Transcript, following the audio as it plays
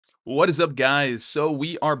What is up, guys? So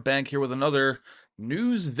we are back here with another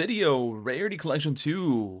news video, Rarity Collection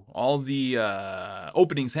 2. All the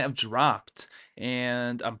openings have dropped,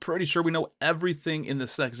 and I'm pretty sure we know everything in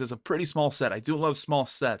this set because it's a pretty small set. I do love small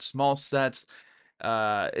sets. Small sets,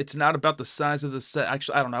 it's not about the size of the set.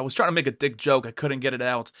 Actually, I don't know. I was trying to make a dick joke. I couldn't get it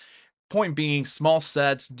out. Point being, small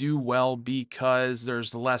sets do well because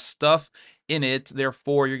there's less stuff in it.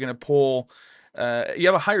 Therefore, you're going to pull, you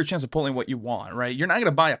have a higher chance of pulling what you want, right? You're not going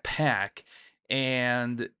to buy a pack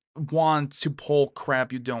and want to pull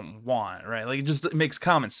crap you don't want, right? Like, it makes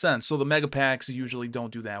common sense. So the mega packs usually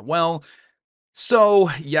don't do that well.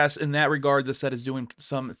 So, yes, in that regard, the set is doing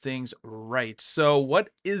some things right. So, what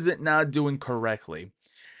is it not doing correctly?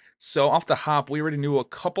 So off the hop, we already knew a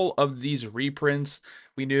couple of these reprints.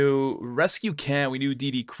 We knew Rescue Cat, we knew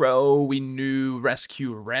DD Crow, we knew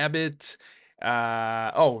Rescue Rabbit.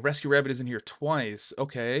 Oh, Rescue Rabbit is in here twice.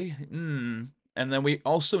 Okay. And then we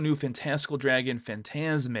also knew Fantastical Dragon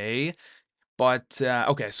𝗦𝗢𝗄𝗧. But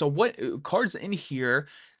okay, so what cards in here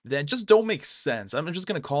that just don't make sense? I'm just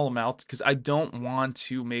gonna call them out because I don't want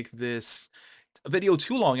to make this video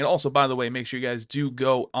too long. And also, by the way, make sure you guys do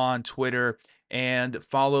go on Twitter and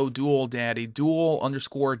follow Duel Daddy,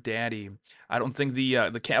 Duel_Daddy. I don't think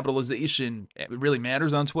the capitalization really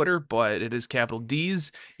matters on Twitter, but it is capital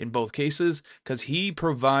D's in both cases because he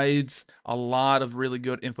provides a lot of really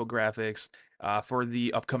good infographics for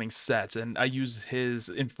the upcoming sets, and I use his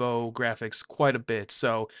infographics quite a bit.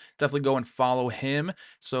 So definitely go and follow him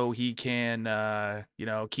so he can,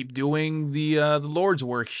 keep doing the Lord's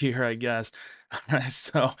work here, I guess.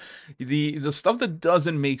 So the stuff that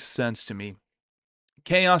doesn't make sense to me.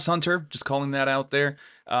 Chaos Hunter, just calling that out there.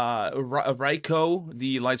 Raiko,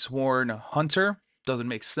 the Lightsworn Hunter, doesn't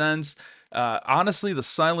make sense. Honestly, the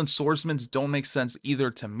Silent Swordsmen don't make sense either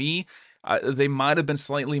to me. They might have been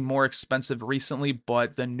slightly more expensive recently,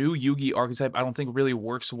 but the new Yugi archetype I don't think really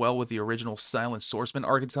works well with the original Silent Swordsman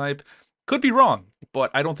archetype. Could be wrong, but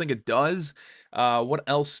I don't think it does. What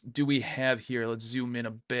else do we have here? Let's zoom in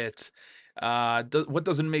a bit. What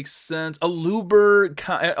doesn't make sense? A Luber,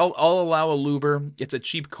 I'll allow a Luber. It's a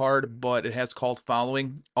cheap card, but it has cult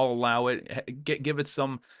following. I'll allow it. Give it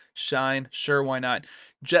some shine. Sure, why not?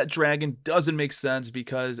 Jet Dragon doesn't make sense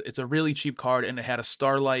because it's a really cheap card and it had a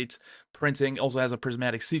Starlight printing. Also has a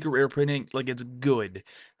Prismatic Secret Rare printing. Like, it's good.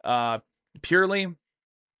 Uh, Purely,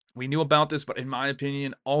 we knew about this, but in my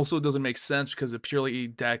opinion, also doesn't make sense because the purely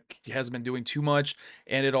deck has been doing too much,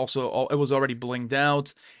 and it was already blinged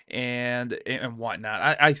out and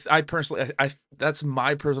whatnot. I personally, that's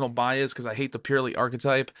my personal bias because I hate the purely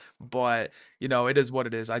archetype, but it is what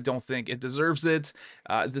it is. I don't think it deserves it.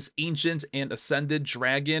 This ancient and ascended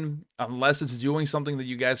dragon, unless it's doing something that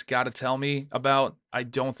you guys got to tell me about, I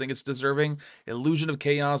don't think it's deserving. Illusion of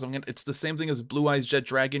Chaos, it's the same thing as Blue Eyes Jet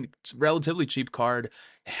Dragon. It's a relatively cheap card,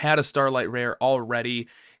 had a Starlight rare already.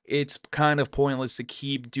 It's kind of pointless to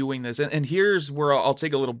keep doing this. And here's where I'll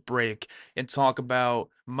take a little break and talk about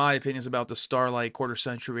my opinions about the Starlight quarter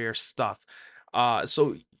century rare stuff.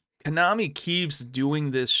 So Konami keeps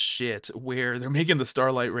doing this shit where they're making the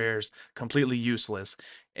Starlight rares completely useless.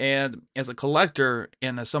 And as a collector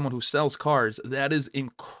and as someone who sells cards, that is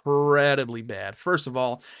incredibly bad. First of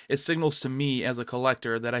all, it signals to me as a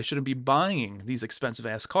collector that I shouldn't be buying these expensive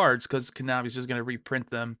ass cards because Konami's just going to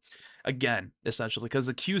reprint them again, essentially. Because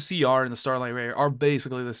the QCR and the Starlight Rare are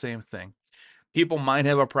basically the same thing. People might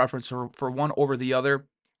have a preference for one over the other.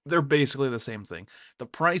 They're basically the same thing. The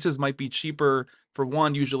prices might be cheaper for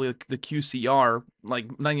one, usually the QCR, like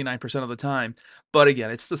 99% of the time. But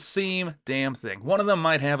again, it's the same damn thing. One of them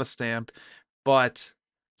might have a stamp, but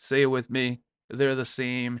say it with me, they're the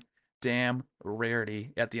same damn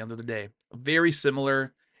rarity at the end of the day. Very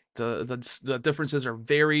similar. The differences are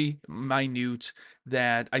very minute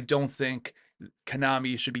that I don't think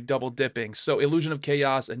Konami should be double dipping. So Illusion of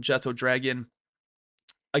Chaos and Jetto Dragon,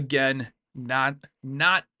 again, not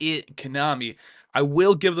it, Konami. I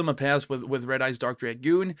will give them a pass with Red Eyes Dark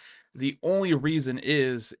Dragoon. The only reason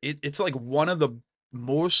is it's like one of the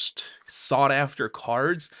most sought after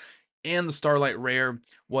cards, and the Starlight Rare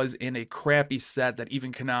was in a crappy set that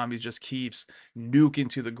even Konami just keeps nuking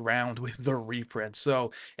to the ground with the reprint.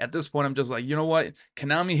 So at this point, I'm just like, you know what?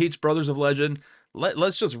 Konami hates Brothers of Legend.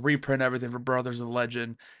 Let's just reprint everything for Brothers of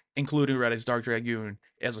Legend, including Red Eyes Dark Dragoon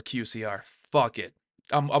as a QCR. Fuck it.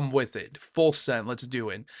 I'm with it. Full send. Let's do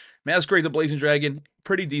it. Masquerade the Blazing Dragon,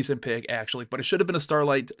 pretty decent pick actually, but it should have been a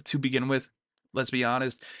Starlight to begin with. Let's be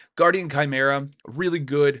honest. Guardian Chimera, really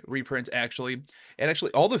good reprint actually. And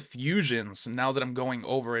actually all the fusions, now that I'm going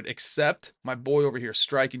over it, except my boy over here,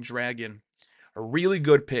 Striking Dragon, are really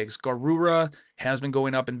good picks. Garura has been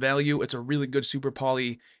going up in value. It's a really good super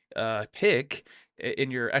poly pick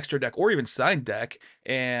in your extra deck or even side deck,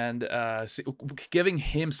 and giving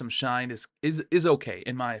him some shine is okay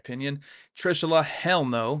in my opinion. Trishula, hell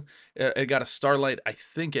no. It got a Starlight, I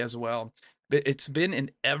think, as well. It's been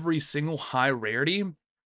in every single high rarity,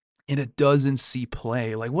 and it doesn't see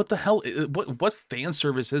play. Like, what the hell? What fan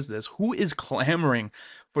service is this? Who is clamoring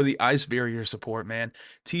for the ice barrier support, man?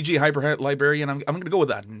 TG Hyper Librarian. I'm gonna go with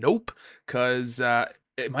that. Nope, because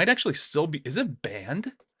it might actually still be. Is it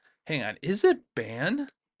banned? Hang on, is it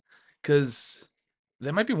banned? Because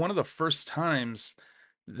that might be one of the first times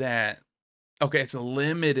that. Okay, it's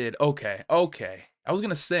limited. Okay, okay. I was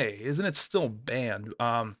gonna say, isn't it still banned?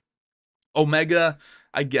 Omega,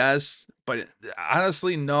 I guess, but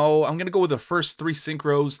honestly, no. I'm gonna go with the first three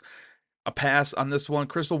synchros. A pass on this one.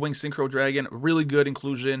 Crystal Wing Synchro Dragon, really good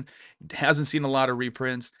inclusion. Hasn't seen a lot of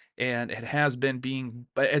reprints, and it has been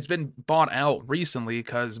it's been bought out recently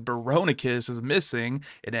because Baronicus is missing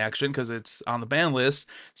in action because it's on the ban list.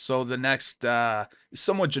 So the next,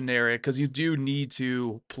 somewhat generic, because you do need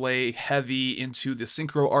to play heavy into the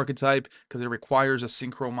Synchro archetype because it requires a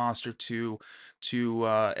Synchro monster to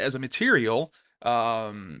as a material.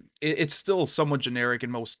 It's still somewhat generic in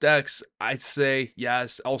most decks. I'd say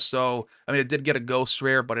yes. Also, I mean, it did get a ghost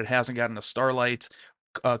rare, but it hasn't gotten a Starlight,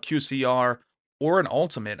 QCR, or an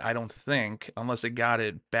ultimate, I don't think, unless it got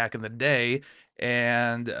it back in the day.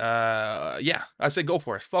 And yeah, I say go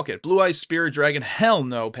for it. Fuck it. Blue Eyes Spirit Dragon, hell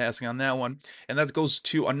no, passing on that one. And that goes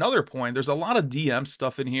to another point. There's a lot of DM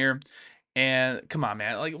stuff in here. And come on,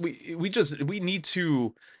 man, like we need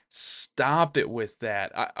to stop it with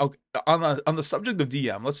that. On the subject of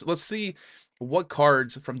DM, let's see what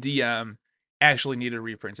cards from DM actually needed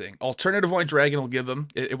reprinting. Alternative White Dragon will give them.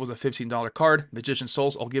 It was a $15 card. Magician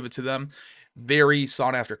Souls, I'll give it to them. Very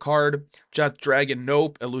sought after card. Jet Dragon,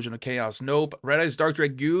 nope. Illusion of Chaos, nope. Red Eyes Dark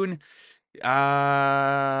Dragoon,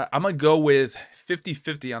 I'm gonna go with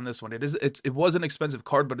 50-50 on this one. It was an expensive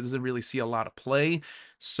card, but it doesn't really see a lot of play.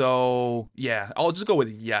 So yeah, I'll just go with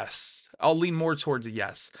yes. I'll lean more towards a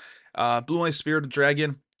yes. Blue Eye Spirit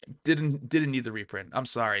Dragon didn't need the reprint. I'm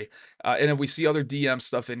sorry. And if we see other DM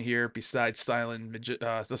stuff in here besides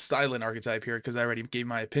the Silent archetype here, because I already gave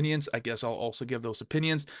my opinions, I guess I'll also give those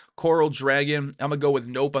opinions. Coral Dragon, I'm gonna go with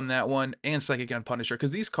nope on that one, and Psychic and Punisher,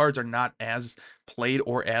 because these cards are not as played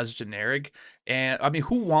or as generic. And I mean,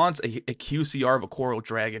 who wants a QCR of a Coral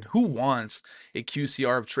Dragon? Who wants a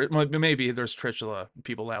QCR of well, maybe there's Trishula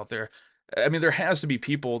people out there. I mean, there has to be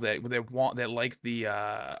people that like the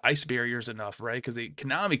ice barriers enough, right? Because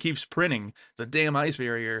Konami keeps printing the damn ice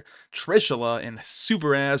barrier, Trishula, and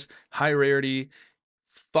super ass high rarity.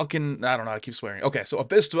 Fucking, I don't know. I keep swearing. Okay, so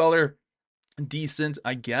Abyss Dweller, decent,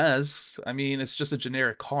 I guess. I mean, it's just a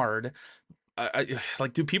generic card.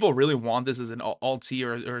 Like, do people really want this as an alt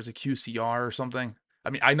or as a QCR or something?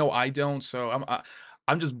 I mean, I know I don't, so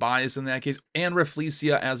I'm just biased in that case. And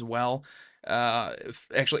Rafflesia as well.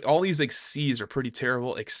 Actually, all these like C's are pretty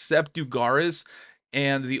terrible except Dugaris.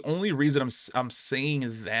 And the only reason I'm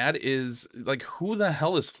saying that is like, who the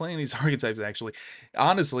hell is playing these archetypes actually?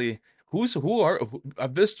 Honestly,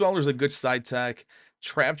 Abyss Dweller's a good side tech.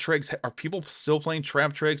 Trap Tricks, are people still playing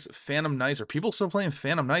Trap Tricks? Phantom Knights, are people still playing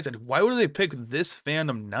Phantom Knights? And why would they pick this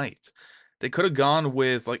Phantom Knight? They could have gone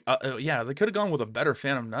with like yeah, they could have gone with a better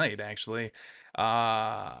Phantom Knight actually.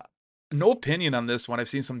 Uh no opinion on this one. I've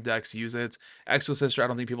seen some decks use it. Exo Sister, I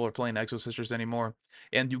don't think people are playing Exo Sisters anymore.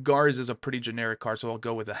 And Dugars is a pretty generic card, so I'll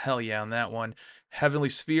go with a hell yeah on that one. Heavenly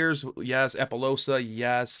Spheres, yes. Epilosa,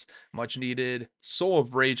 yes. Much needed. Soul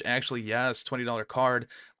of Rage, actually, yes. $20 card.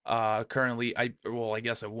 Currently, I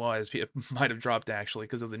guess it was. It might have dropped actually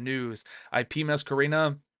because of the news. IP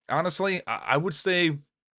Masquerena, honestly, I would say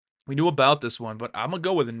we knew about this one, but I'm gonna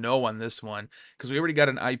go with a no on this one because we already got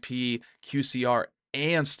an IP, QCR,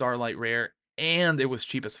 and Starlight Rare, and it was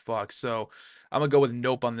cheap as fuck. So I'm gonna go with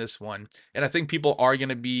nope on this one. And I think people are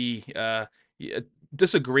gonna be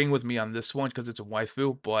disagreeing with me on this one because it's a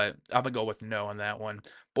waifu, but I'm gonna go with no on that one.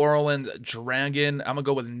 Borland Dragon, I'm gonna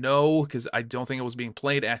go with no because I don't think it was being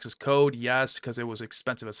played. Access Code, yes, because it was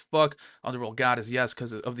expensive as fuck. Underworld Goddess, yes,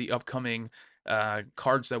 because of the upcoming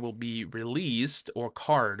cards that will be released, or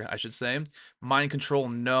card I should say. Mind Control,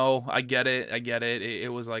 no. I get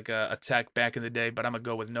it was like a tech back in the day, but I'm gonna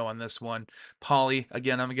go with no on this one. Poly,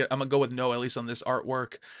 again, I'm gonna go with no, at least on this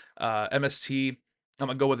artwork. MST, I'm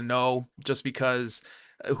gonna go with no just because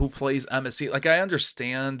who plays MST? Like, I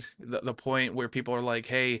understand the point where people are like,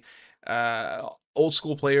 hey, old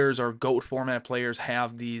school players or GOAT format players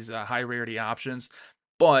have these high rarity options.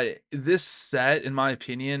 But this set, in my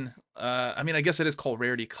opinion, I mean, I guess it is called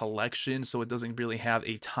Rarity Collection, so it doesn't really have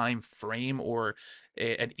a time frame or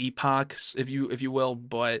an epoch, if you will.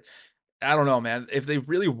 But I don't know, man. If they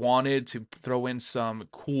really wanted to throw in some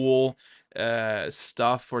cool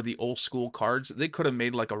stuff for the old school cards, they could have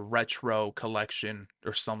made like a retro collection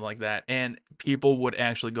or something like that, and people would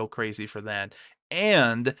actually go crazy for that.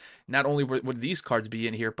 And not only would these cards be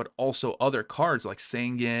in here, but also other cards like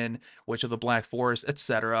Sangin, Witch of the Black Forest,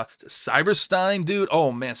 etc. Cyberstein, dude.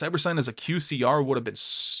 Oh man, Cyberstein as a QCR would have been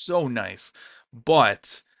so nice.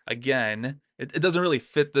 But again, it doesn't really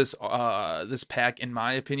fit this pack in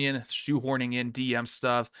my opinion. Shoehorning in DM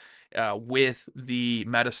stuff with the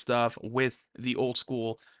meta stuff, with the old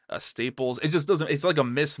school staples. It just doesn't. It's like a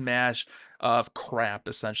mismatch of crap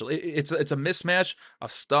essentially. It's a mismatch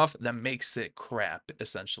of stuff that makes it crap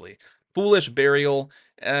essentially. Foolish Burial.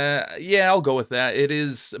 Yeah, I'll go with that. It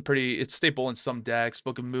is it's staple in some decks.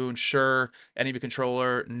 Book of Moon, sure. Enemy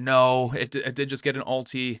controller, no. It did just get an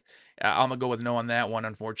ulti. I'm gonna go with no on that one,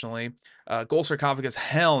 unfortunately. Gold Sarcophagus,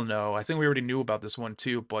 hell no. I think we already knew about this one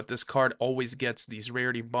too, but this card always gets these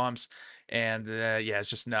rarity bumps, and yeah, it's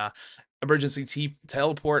just nah. Emergency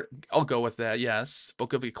Teleport, I'll go with that, yes.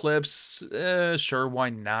 Book of Eclipse, sure,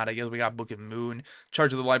 why not? I guess we got Book of Moon.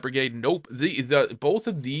 Charge of the Light Brigade, nope. Both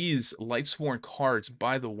of these Lightsworn cards,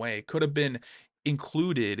 by the way, could have been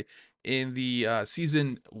included in the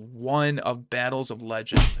season 1 of Battles of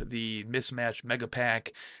Legend, the mismatch mega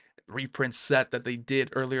pack reprint set that they did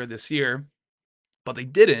earlier this year, but they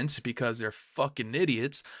didn't because they're fucking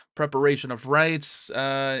idiots. Preparation of Rites,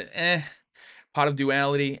 Pot of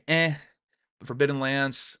Duality, Forbidden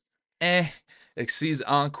Lands, Exceeds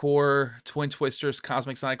Encore, Twin Twisters,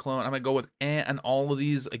 Cosmic Cyclone. I'm gonna go with on all of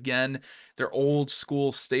these. Again, they're old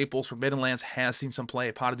school staples. Forbidden Lands has seen some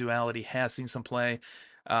play. Pot of Duality has seen some play.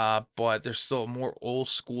 But they're still more old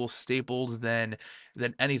school staples than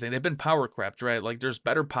anything. They've been power crept, right? Like there's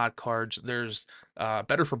better pot cards, there's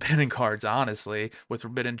better forbidden cards, honestly, with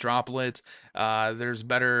forbidden droplet. There's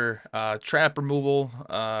better trap removal.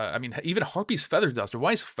 I mean, even Harpy's Feather Duster.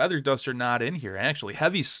 Why is Feather Duster not in here? Actually,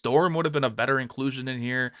 Heavy Storm would have been a better inclusion in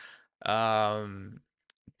here. Um,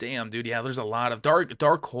 Damn, dude. Yeah, there's a lot of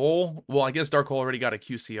Dark Hole. Well, I guess Dark Hole already got a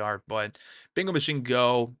QCR, but Bingo Machine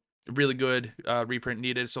Go, really good reprint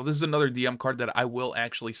needed. So this is another DM card that I will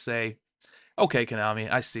actually say, okay,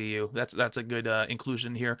 Konami, I see you. That's a good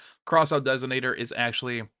inclusion here. Crossout Designator is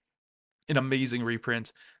actually an amazing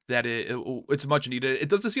reprint that it's much needed. It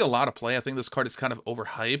doesn't see a lot of play. I think this card is kind of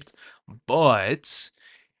overhyped, but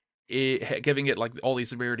giving it like all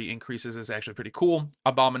these rarity increases is actually pretty cool.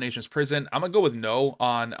 Abomination's Prison. I'm gonna go with no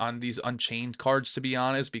on these Unchained cards, to be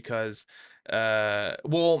honest, because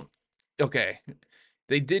well, okay,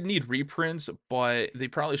 they did need reprints, but they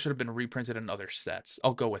probably should have been reprinted in other sets.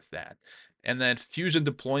 I'll go with that. And then Fusion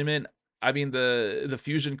Deployment. I mean, the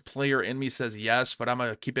Fusion player in me says yes, but I'm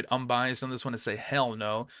gonna keep it unbiased on this one and say hell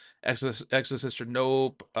no. Exorcist,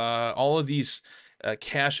 nope. All of these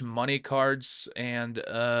cash money cards and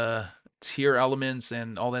tier elements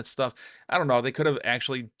and all that stuff. I don't know. They could have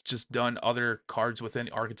actually just done other cards within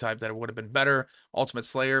the archetype that would have been better. Ultimate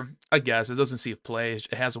Slayer, I guess it doesn't see play.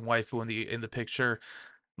 It has a waifu in the picture.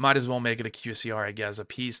 Might as well make it a QCR, I guess.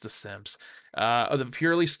 Appease the simps. The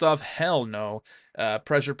purely stuff, hell no.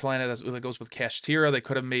 Pressure Planet that goes with Kashtira. They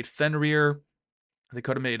could have made Fenrir. They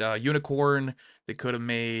could have made Unicorn. They could have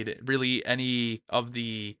made really any of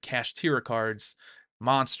the Kashtira cards,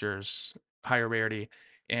 monsters, higher rarity,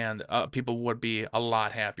 and people would be a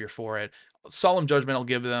lot happier for it. Solemn Judgment, I'll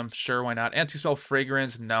give them. Sure, why not? Anti-spell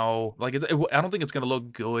Fragrance, no. Like, I don't think it's gonna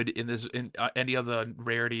look good in any of the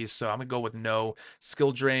rarities, so I'm gonna go with no.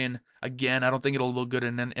 Skill Drain, again, I don't think it'll look good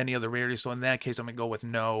in any other rarities, so in that case, I'm gonna go with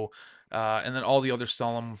no. And then all the other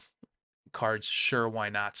Solemn cards, sure, why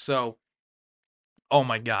not? So, oh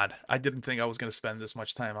my god, I didn't think I was gonna spend this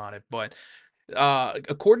much time on it, but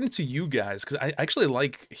according to you guys, because I actually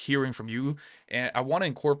like hearing from you, and I want to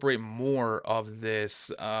incorporate more of this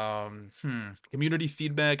community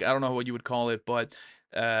feedback. I don't know what you would call it, but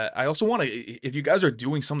I also want to, if you guys are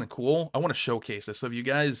doing something cool, I want to showcase this. So if you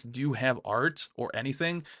guys do have art or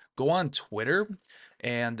anything, go on Twitter,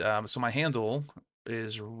 and so my handle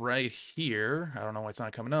is right here. I don't know why it's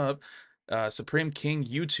not coming up. Supreme King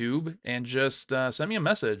YouTube, and just send me a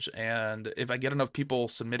message. And if I get enough people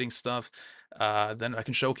submitting stuff, then I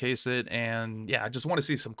can showcase it. And yeah, I just want to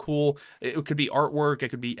see some cool. It could be artwork. It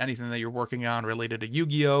could be anything that you're working on related to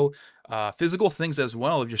Yu-Gi-Oh. Physical things as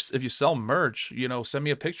well. If you sell merch, send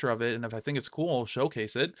me a picture of it, and if I think it's cool, I'll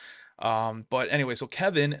showcase it. But anyway, so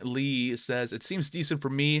Kevin Lee says it seems decent for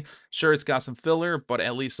me. Sure, it's got some filler, but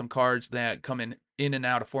at least some cards that come in in and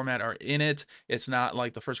out of format are in it. It's not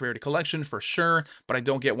like the first Rarity Collection for sure, but I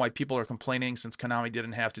don't get why people are complaining since Konami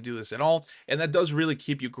didn't have to do this at all. And that does really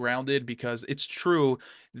keep you grounded because it's true.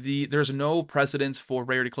 There's no precedence for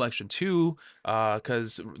Rarity Collection 2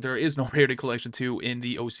 because there is no Rarity Collection 2 in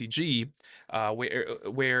the OCG.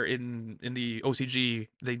 Where in the OCG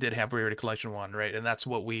they did have Rarity Collection 1, right? And that's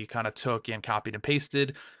what we kind of took and copied and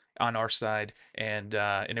pasted on our side, and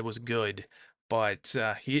it was good. But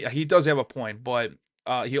he does have a point, but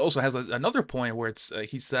he also has another point where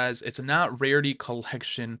he says it's not Rarity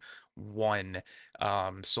Collection 1.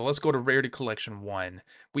 So let's go to Rarity Collection 1.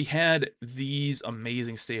 We had these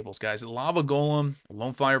amazing staples, guys. Lava Golem,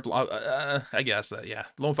 I guess that, yeah.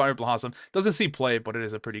 𝗦𝗢𝗣𝗣𝗢𝗧. Doesn't see play, but it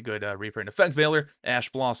is a pretty good reprint. Effect Veiler, Ash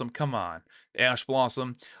Blossom, come on. Ash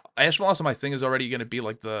Blossom. Ash Blossom, I think, is already going to be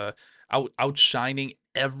like the outshining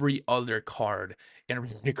every other card in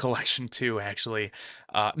Rarity Collection 2, actually.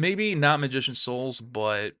 Maybe not Magician Souls,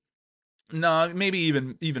 but no, maybe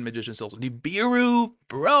even Magician Souls. Nibiru,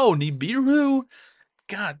 bro, Nibiru.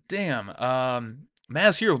 God damn.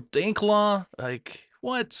 Mass Hero Dankla, like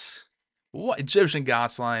what? What Egyptian God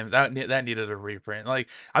Slime that needed a reprint. Like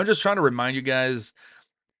I'm just trying to remind you guys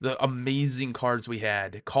the amazing cards we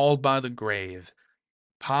had. Called by the Grave,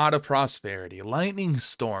 Pot of Prosperity, Lightning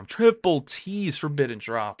Storm, Triple T's Forbidden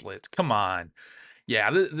Droplets. Come on. Yeah,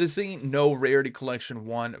 this ain't no Rarity Collection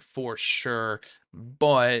 1 for sure,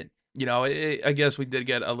 but you know, I guess we did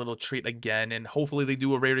get a little treat again, and hopefully they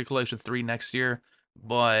do a Rarity Collection 3 next year,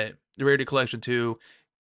 but the Rarity Collection 2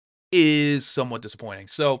 is somewhat disappointing.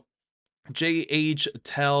 So JH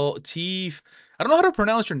Tell Teef. I don't know how to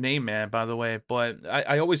pronounce your name, man, by the way, but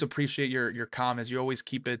I always appreciate your comments. You always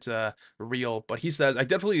keep it real. But he says, I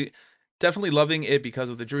definitely loving it because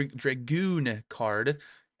of the Dragoon card.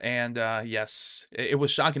 And yes, it was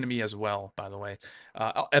shocking to me as well, by the way.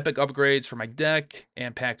 Epic upgrades for my deck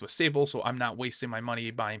and packed with staples, so I'm not wasting my money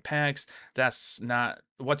buying packs. That's not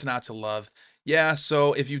what's not to love. Yeah,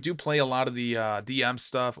 so if you do play a lot of the DM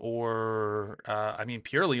stuff, or I mean,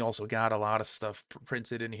 Purely also got a lot of stuff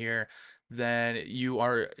printed in here, then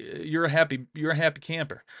you're a happy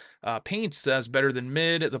camper. Paint says better than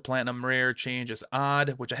mid. The platinum rare change is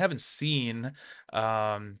odd, which I haven't seen, so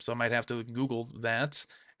I might have to Google that.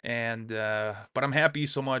 And but I'm happy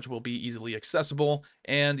so much will be easily accessible.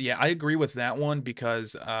 And yeah, I agree with that one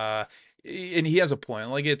because and he has a point.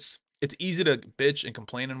 Like it's easy to bitch and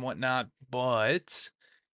complain and whatnot, but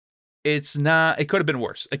it's not. It could have been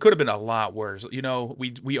worse. It could have been a lot worse. You know,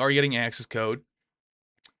 we are getting access code,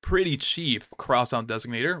 pretty cheap. Crossout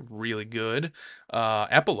designator, really good.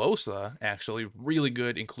 Apollosa, actually, really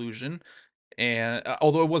good inclusion. And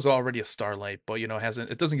although it was already a Starlight, but you know,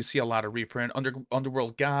 it doesn't see a lot of reprint.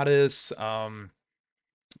 Underworld Goddess.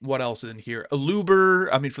 What else is in here? Aluber,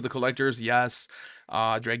 I mean, for the collectors, yes.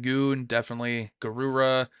 Dragoon, definitely.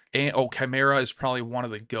 Garura, and Chimera is probably one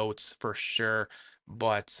of the goats for sure.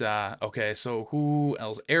 But okay, so who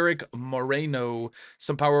else? Eric Moreno,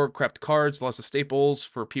 some power crept cards, lots of staples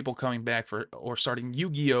for people coming back for or starting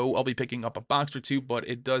Yu-Gi-Oh! I'll be picking up a box or two, but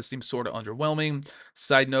it does seem sort of underwhelming.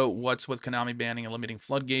 Side note, what's with Konami banning and limiting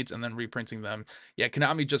floodgates and then reprinting them? Yeah,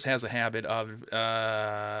 Konami just has a habit of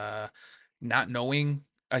not knowing,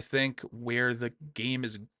 I think, where the game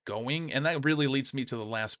is going, and that really leads me to the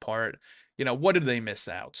last part. You know, what did they miss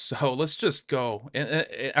out? So let's just go. And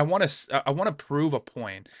I want to prove a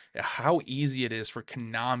point how easy it is for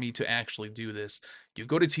Konami to actually do this. You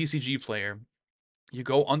go to TCG Player, you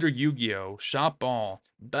go under Yu-Gi-Oh, Shop Ball,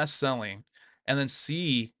 best selling, and then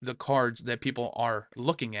see the cards that people are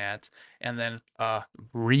looking at, and then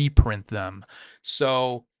reprint them.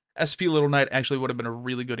 So SP Little Knight actually would have been a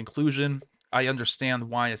really good inclusion. I understand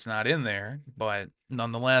why it's not in there, but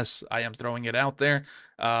nonetheless, I am throwing it out there.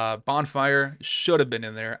 Bonfire should have been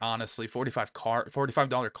in there, honestly.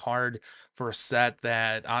 $45 card for a set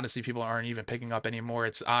that honestly people aren't even picking up anymore.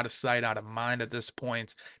 It's out of sight, out of mind at this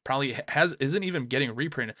point. Probably isn't even getting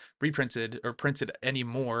reprinted or printed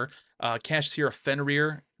anymore. Cash Tier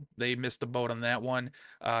Fenrir, they missed the boat on that one.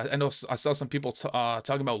 I know I saw some people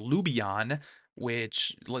talking about Lubion,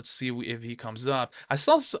 which let's see if he comes up. I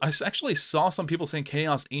actually saw some people saying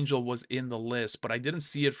Chaos Angel was in the list, but I didn't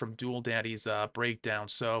see it from Duel Daddy's breakdown,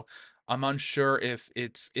 so I'm unsure if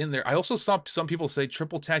it's in there. I also saw some people say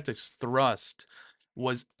Triple Tactics Thrust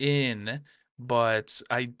was in, but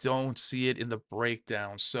I don't see it in the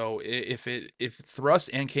breakdown. So if Thrust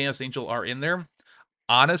and Chaos Angel are in there,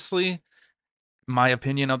 honestly, my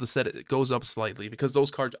opinion of the set, it goes up slightly because those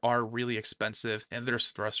cards are really expensive and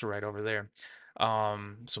there's Thruster right over there.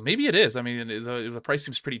 So maybe it is. I mean, the price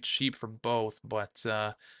seems pretty cheap for both, but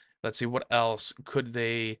let's see what else could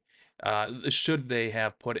they should they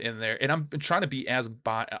have put in there. And I'm trying to be as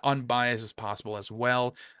unbiased as possible as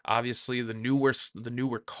well. Obviously, the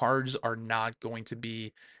newer cards are not going to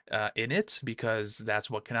be in it because that's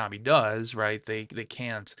what Konami does, right? They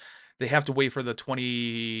can't. They have to wait for the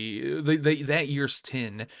that year's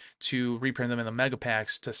tin to reprint them in the mega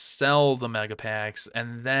packs to sell the mega packs,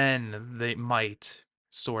 and then they might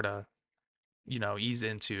sort of ease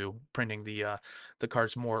into printing the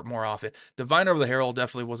cards more often. Divine Over the Herald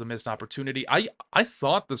definitely was a missed opportunity. I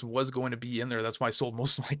thought this was going to be in there. That's why I sold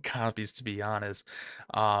most of my copies, to be honest.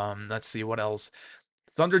 Let's see what else.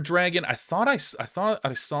 Thunder Dragon. I thought I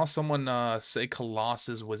saw someone say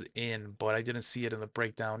Colossus was in, but I didn't see it in the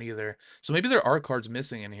breakdown either. So maybe there are cards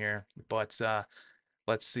missing in here. But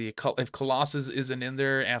let's see if Colossus isn't in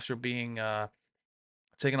there after being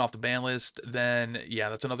taken off the ban list, then yeah,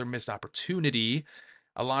 that's another missed opportunity.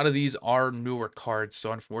 A lot of these are newer cards,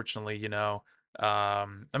 so unfortunately, I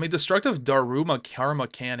mean, Destructive Daruma Karma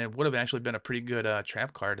Cannon would have actually been a pretty good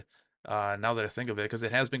trap card. Now that I think of it, because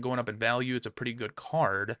it has been going up in value, it's a pretty good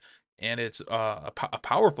card, and it's a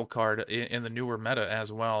powerful card in the newer meta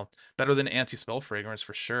as well. Better than Anti-Spell Fragrance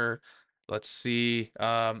for sure. Let's see.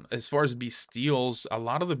 As far as Bestials, a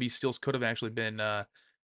lot of the Bestials could have actually been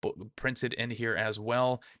printed in here as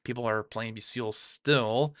well. People are playing Bestial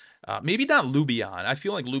still. Maybe not Lubion. I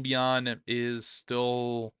feel like Lubion is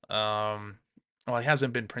still well, it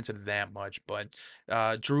hasn't been printed that much, but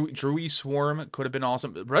Druid Swarm could have been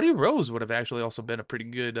awesome. Ruddy Rose would have actually also been a pretty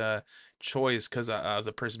good choice because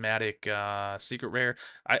the prismatic secret rare.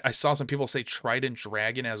 I saw some people say Trident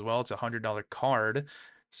Dragon as well. It's $100 card.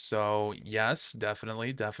 So yes,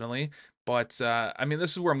 definitely, definitely. But I mean,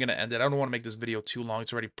 this is where I'm gonna end it. I don't want to make this video too long.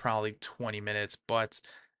 It's already probably 20 minutes, but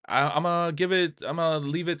I'm gonna give it. I'm gonna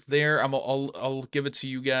leave it there. I'll give it to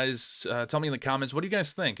you guys. Tell me in the comments, what do you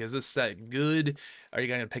guys think? Is this set good? Are you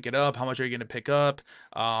gonna pick it up? How much are you gonna pick up?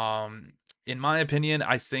 In my opinion,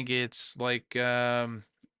 I think it's like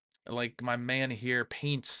my man here,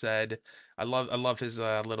 Paint said. I love his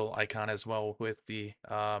little icon as well with the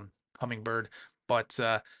hummingbird. But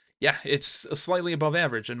yeah, it's slightly above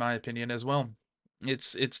average in my opinion as well.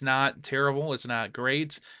 It's not terrible, it's not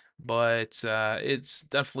great, but it's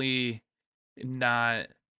definitely not.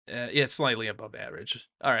 Yeah, it's slightly above average.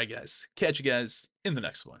 All right, guys. Catch you guys in the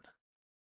next one.